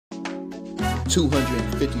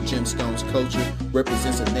250 Gemstones culture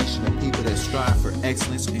represents a nation of people that strive for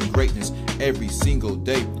excellence and greatness every single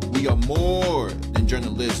day. We are more than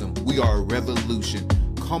journalism. We are a revolution.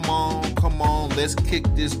 Come on, let's kick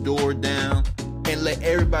this door down and let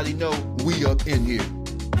everybody know we up in here.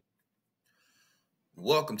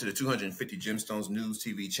 Welcome to the 250 Gemstones News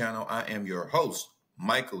TV channel. I am your host,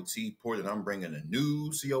 Michael T. Porter, and I'm bringing the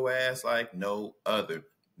news to your ass like no other.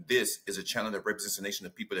 This is a channel that represents a nation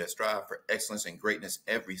of people that strive for excellence and greatness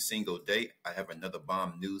every single day. I have another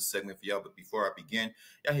bomb news segment for y'all, but before I begin,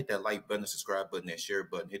 y'all hit that like button, the subscribe button, that share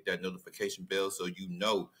button, hit that notification bell so you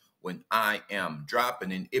know when I am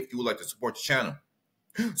dropping. And if you would like to support the channel,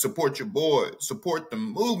 support your boy, support the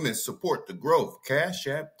movement, support the growth. Cash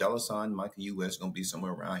App, $ Michael US, gonna be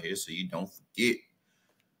somewhere around here so you don't forget.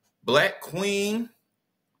 Black Queen,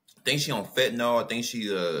 I think she on fentanyl, I think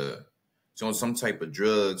she's on some type of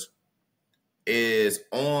drugs, there's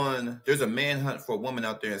a manhunt for a woman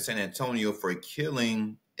out there in San Antonio for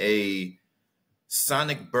killing a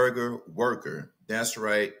Sonic Burger worker. That's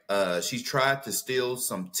right. She tried to steal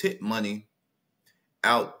some tip money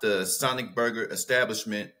out the Sonic Burger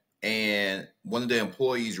establishment, and one of the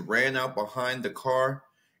employees ran out behind the car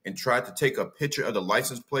and tried to take a picture of the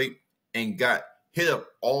license plate and got hit up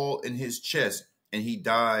all in his chest, and he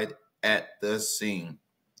died at the scene.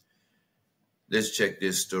 Let's check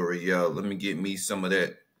this story, y'all. Let me get me some of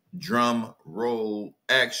that drum roll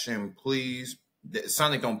action, please.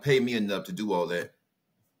 Sonic don't pay me enough to do all that.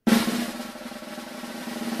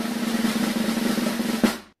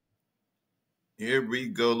 Here we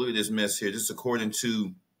go. Look at this mess here. This is according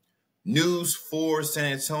to News 4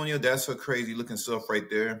 San Antonio. That's her crazy looking stuff right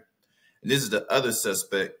there. And this is the other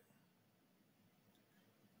suspect.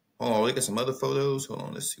 Oh, they got some other photos. Hold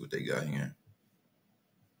on, let's see what they got here.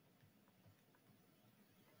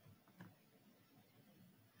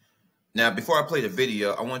 Now, before I play the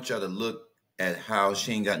video, I want y'all to look at how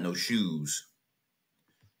she ain't got no shoes.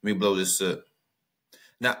 Let me blow this up.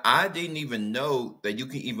 Now, I didn't even know that you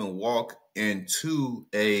can even walk into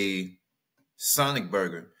a Sonic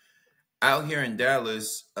Burger. Out here in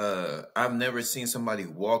Dallas, I've never seen somebody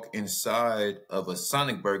walk inside of a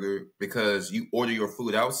Sonic Burger because you order your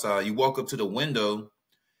food outside. You walk up to the window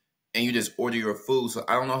and you just order your food. So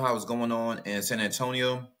I don't know how it's going on in San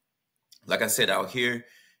Antonio. Like I said, out here,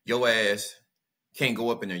 your ass can't go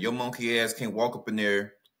up in there. Your monkey ass can't walk up in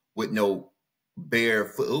there with no bare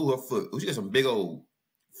foot. Ooh, her foot. Ooh, she got some big old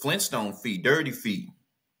Flintstone feet, dirty feet,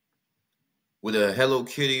 with a Hello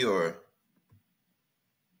Kitty or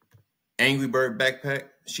Angry Bird backpack.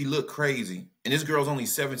 She looked crazy. And this girl's only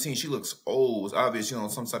 17. She looks old. It's obvious she's on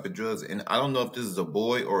some type of drugs. And I don't know if this is a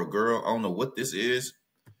boy or a girl. I don't know what this is.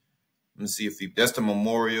 Let me see if that's the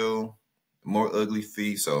memorial. More ugly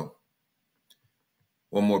feet. So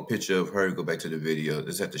one more picture of her. Go back to the video.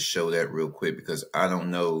 Just have to show that real quick because I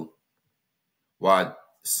don't know why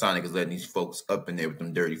Sonic is letting these folks up in there with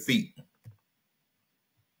them dirty feet.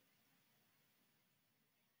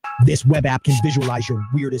 This web app can visualize your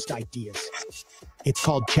weirdest ideas. It's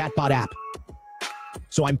called Chatbot App.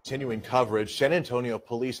 So I'm continuing coverage. San Antonio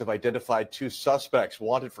police have identified 2 suspects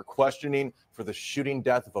wanted for questioning for the shooting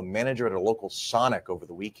death of a manager at a local Sonic over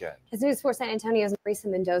the weekend. As News 4 San Antonio's Marisa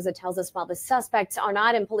Mendoza tells us, while the suspects are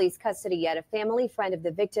not in police custody yet, a family friend of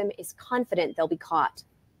the victim is confident they'll be caught.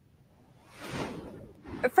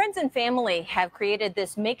 Friends and family have created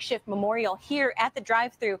this makeshift memorial here at the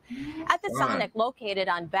drive-thru at the Sonic located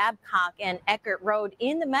on Babcock and Eckert Road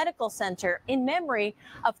in the medical center in memory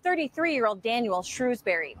of 33-year-old Daniel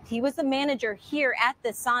Shrewsbury. He was the manager here at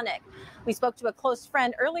the Sonic. We spoke to a close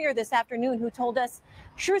friend earlier this afternoon who told us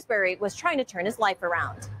Shrewsbury was trying to turn his life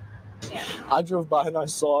around. Yeah. I drove by and I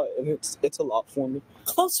saw it, and it's a lot for me.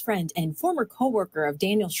 Close friend and former co-worker of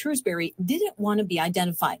Daniel Shrewsbury didn't want to be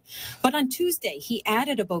identified. But on Tuesday, he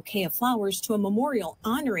added a bouquet of flowers to a memorial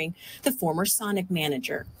honoring the former Sonic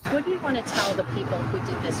manager. What do you want to tell the people who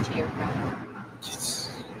did this to your friend?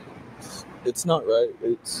 It's not right.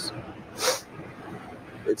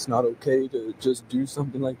 It's not okay to just do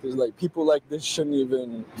something like this. Like, people like this shouldn't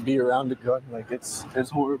even be around a gun. Like, it's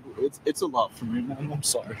horrible. It's a lot for me, man. I'm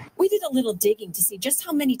sorry. We did a little digging to see just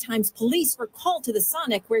how many times police were called to the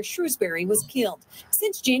Sonic where Shrewsbury was killed.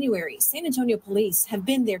 Since January, San Antonio police have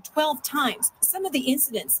been there 12 times. Some of the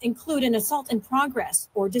incidents include an assault in progress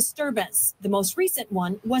or disturbance. The most recent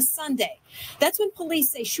one was Sunday. That's when police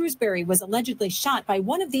say Shrewsbury was allegedly shot by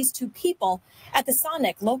one of these two people at the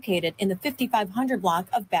Sonic located in the 5500 block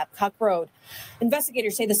of Babcock Road.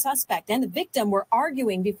 Investigators say the suspect and the victim were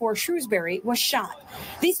arguing before Shrewsbury was shot.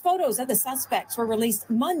 These photos of the suspects were released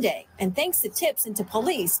Monday, and thanks to tips into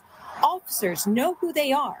police, officers know who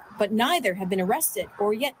they are, but neither have been arrested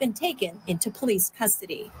or yet been taken into police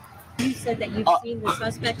custody. You said that you've seen the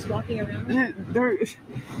suspects walking around?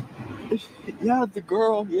 Yeah, the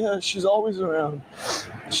girl, she's always around.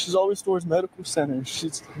 She's always towards medical center.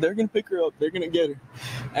 They're going to pick her up. They're going to get her.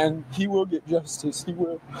 And he will get justice. He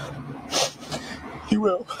will. He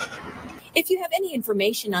will. If you have any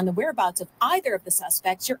information on the whereabouts of either of the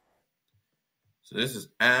suspects, So this is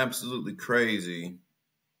absolutely crazy.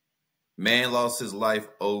 Man lost his life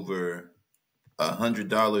over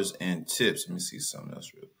 $100 in tips. Let me see something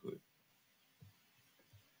else real quick.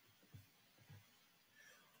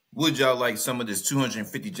 Would y'all like some of this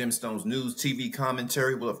 250 Gemstones News TV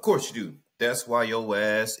commentary? Well, of course you do. That's why your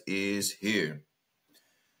ass is here.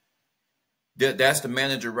 That's the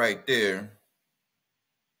manager right there,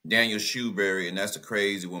 Daniel Shrewsbury, and that's the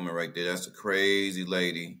crazy woman right there. That's the crazy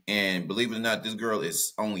lady. And believe it or not, this girl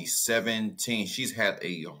is only 17. She's had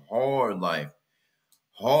a hard life.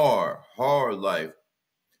 Hard life.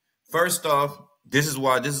 First off, this is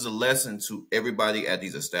why this is a lesson to everybody at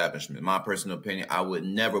these establishments. My personal opinion, I would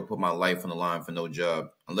never put my life on the line for no job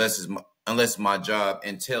unless my job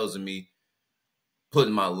entails me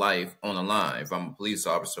putting my life on the line. If I'm a police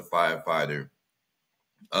officer, firefighter,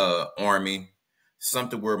 army,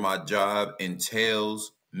 something where my job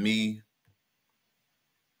entails me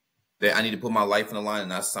that I need to put my life on the line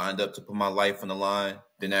and I signed up to put my life on the line,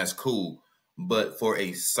 then that's cool. But for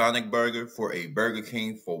a Sonic Burger, for a Burger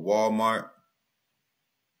King, for Walmart,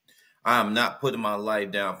 I'm not putting my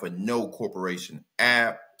life down for no corporation.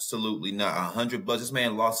 Absolutely not. $100. This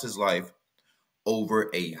man lost his life over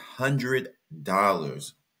 $100.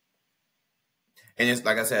 And it's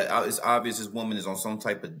like I said, it's obvious this woman is on some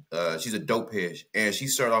type of, she's a dope head. And she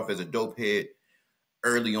started off as a dope head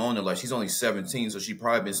early on in life. She's only 17, so she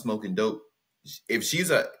probably been smoking dope. If she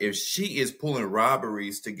is pulling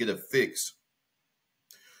robberies to get a fix,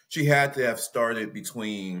 she had to have started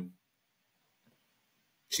between,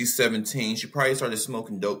 she's 17. She probably started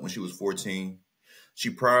smoking dope when she was 14. She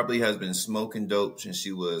probably has been smoking dope since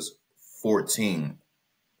she was 14.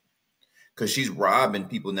 Because she's robbing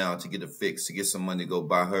people now to get a fix, to get some money to go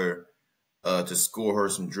buy her, to score her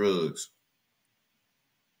some drugs.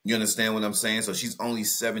 You understand what I'm saying? So she's only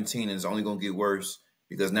 17 and it's only going to get worse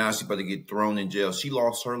because now she's about to get thrown in jail. She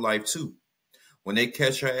lost her life too. When they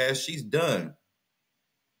catch her ass, she's done.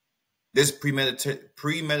 This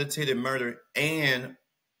premeditated murder and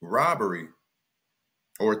robbery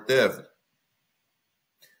or theft.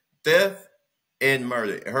 Theft and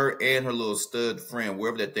murder. Her and her little stud friend,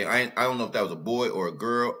 wherever that thing. I don't know if that was a boy or a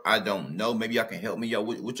girl. I don't know. Maybe y'all can help me. Y'all,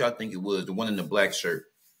 what y'all think it was? The one in the black shirt.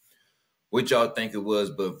 What y'all think it was?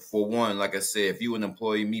 But for one, like I said, if you an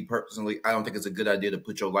employee, me personally, I don't think it's a good idea to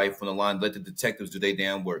put your life on the line. Let the detectives do their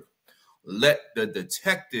damn work. Let the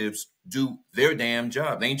detectives do their damn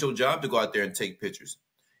job. It ain't your job to go out there and take pictures.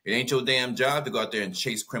 It ain't your damn job to go out there and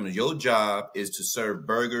chase criminals. Your job is to serve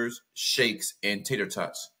burgers, shakes, and tater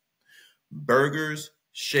tots. Burgers,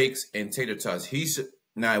 shakes, and tater tots.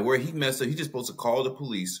 Now where he messed up, he's just supposed to call the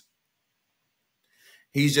police.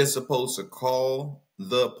 He's just supposed to call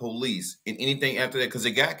the police. And anything after that, because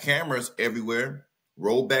they got cameras everywhere.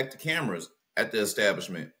 Roll back the cameras at the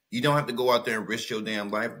establishment. You don't have to go out there and risk your damn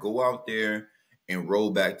life. Go out there and roll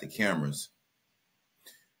back the cameras.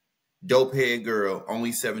 Dope head girl,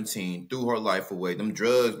 only 17, threw her life away. Them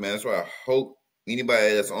drugs, man. That's why I hope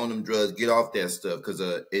anybody that's on them drugs get off that stuff because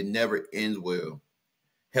it never ends well.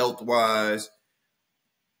 Health-wise,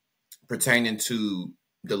 pertaining to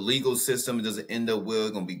the legal system, it doesn't end up well.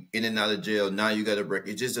 It's going to be in and out of jail. Now you got a break.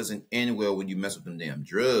 It just doesn't end well when you mess with them damn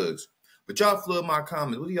drugs. But y'all flood my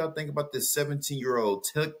comments. What do y'all think about this 17-year-old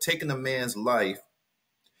taking a man's life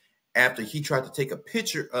after he tried to take a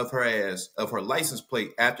picture of her ass, of her license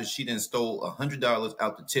plate, after she done stole $100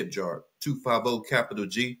 out the tip jar? 250 capital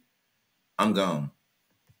G. I'm gone.